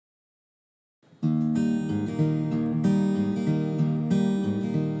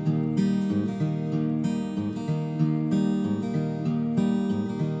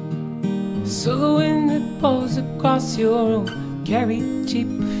So the wind that blows across your room carry cheap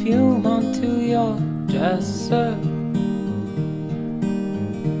perfume onto your dresser.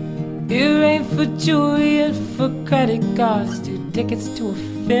 Earring for jewelry and for credit cards, 2 tickets to a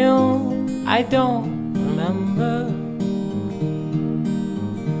film I don't remember.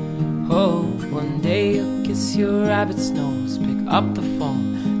 Oh, one day you'll kiss your rabbit's nose, pick up the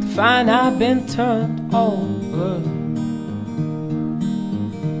phone to find I've been turned over.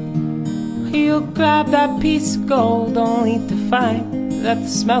 You'll grab that piece of gold only to find that the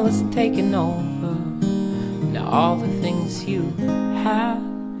smell is taking over. Now all the things you have,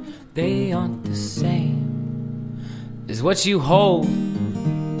 they aren't the same as what you hold.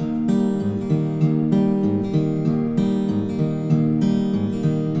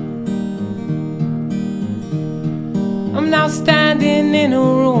 I'm now standing in a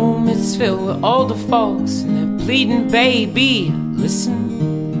room, it's filled with older folks, and they're pleading, baby, listen.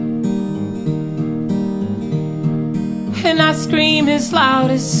 And I scream as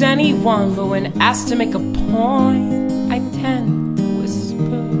loud as anyone, but when asked to make a point, I tend to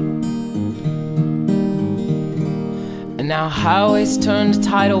whisper. And now highways turn to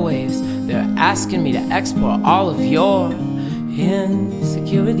tidal waves, they're asking me to export all of your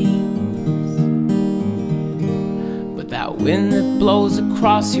insecurities. But that wind that blows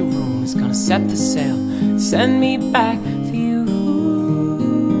across your room is gonna set the sail, send me back to you.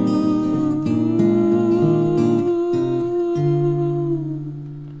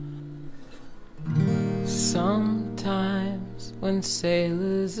 Sometimes when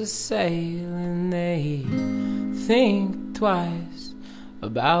sailors are sailing, they think twice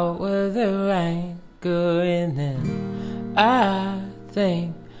about where they're anchoring. And I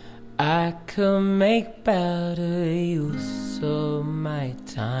think I could make better use of my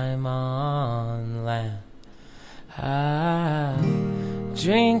time on land. I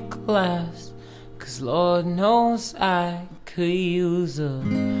drink less, 'cause Lord knows I could use a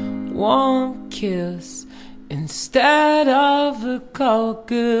warm kiss instead of a cold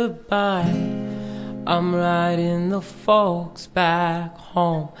goodbye. I'm writing the folks back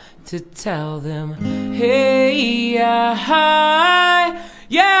home to tell them, hey, yeah,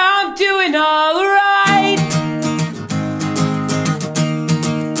 I'm doing alright.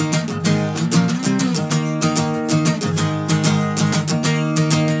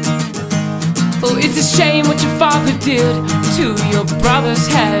 Oh, it's a shame what your father did to your brother's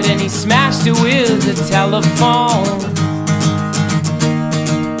head, and he smashed it with a telephone.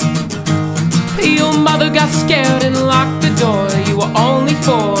 Your mother got scared and locked the door. You were only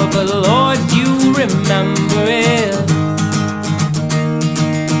 4, but Lord, you remember it.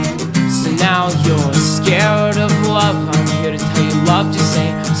 So now you're scared of love. I'm here to tell you love just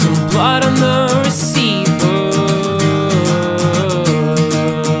ain't some blood on the receiver.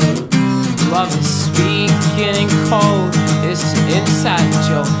 Love is speaking in code, it's an inside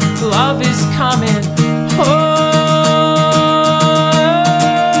joke. Love is coming